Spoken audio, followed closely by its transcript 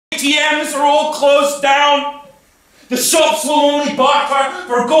ATMs are all closed down. The shops will only barter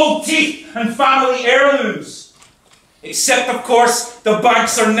for gold teeth and family heirlooms. Except, of course, the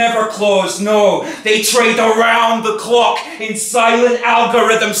banks are never closed. No, they trade around the clock in silent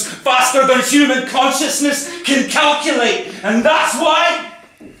algorithms faster than human consciousness can calculate. And that's why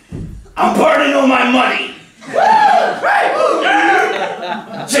I'm burning all my money.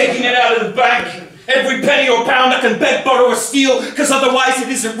 Taking it out of the bank. Every penny or pound I can beg, borrow or steal, because otherwise it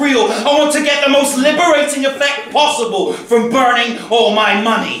isn't real. I want to get the most liberating effect possible from burning all my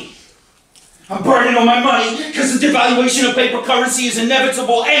money. I'm burning all my money because the devaluation of paper currency is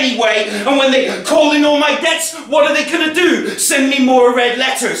inevitable anyway. And when they call in all my debts, what are they going to do? Send me more red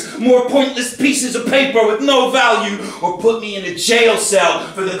letters, more pointless pieces of paper with no value, or put me in a jail cell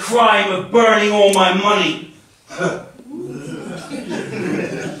for the crime of burning all my money.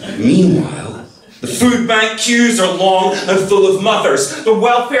 Meanwhile, the food bank queues are long and full of mothers. The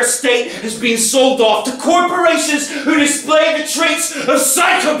welfare state has been sold off to corporations who display the traits of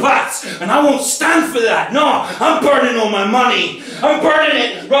psychopaths. And I won't stand for that. No, I'm burning all my money. I'm burning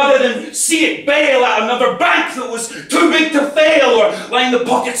it rather than see it bail out another bank that was too big to fail, or line the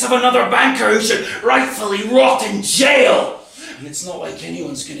pockets of another banker who should rightfully rot in jail. And it's not like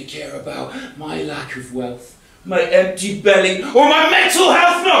anyone's going to care about my lack of wealth, my empty belly, or my mental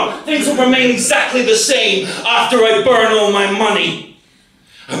health. No, things will remain exactly the same after I burn all my money.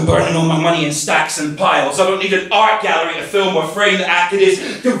 I'm burning all my money in stacks and piles. I don't need an art gallery to film or frame the act. It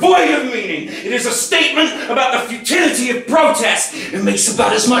is devoid of meaning. It is a statement about the futility of protest. It makes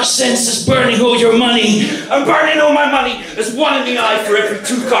about as much sense as burning all your money. I'm burning all my money. There's one in the eye for every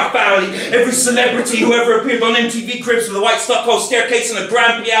two-car family, every celebrity who ever appeared on MTV Cribs with a white stucco staircase and a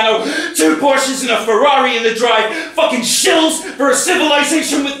grand piano, 2 Porsches and a Ferrari in the drive, fucking shills for a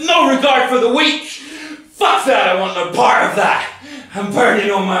civilization with no regard for the weak. Fuck that, I want no part of that. I'm burning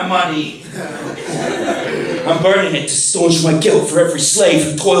all my money. I'm burning it to staunch my guilt for every slave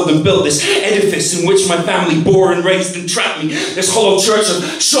who toiled and built this edifice in which my family bore and raised and trapped me. This hollow church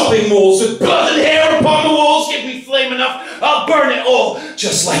of shopping malls with blood and hair upon the walls. Give me flame enough, I'll burn it all,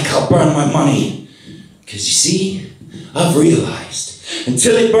 just like I'll burn my money. Because you see, I've realized,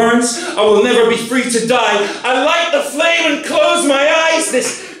 until it burns, I will never be free to die. I light the flame and close my eyes.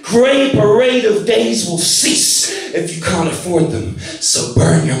 This grey parade of days will cease if you can't afford them. So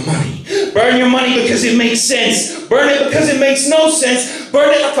burn your money. Burn your money because it makes sense. Burn it because it makes no sense. Burn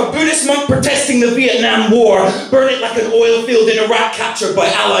it like a Buddhist monk protesting the Vietnam War. Burn it like an oil field in Iraq captured by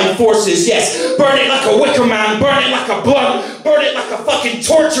Allied forces. Yes, burn it like a wicker man. Burn it like a blunt. Burn it like a fucking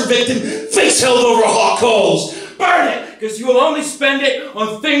torture victim, face held over hot coals. Burn it, because you will only spend it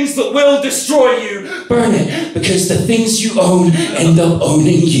on things that will destroy you. Burn it, because the things you own end up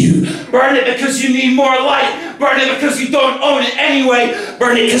owning you. Burn it because you need more light. Burn it because you don't own it anyway.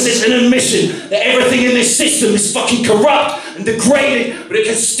 Burn it because it's an admission that everything in this system is fucking corrupt and degraded, but it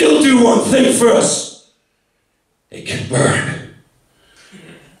can still do one thing for us. It can burn.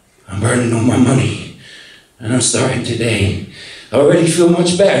 I'm burning all my money, and I'm starting today. I already feel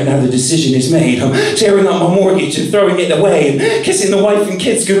much better now the decision is made. I'm tearing up my mortgage and throwing it away and kissing the wife and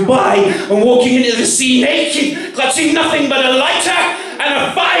kids goodbye and walking into the sea naked, clutching nothing but a lighter and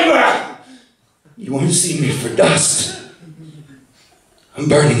a fiber. You won't see me for dust. I'm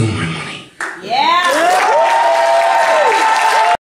burning all my money.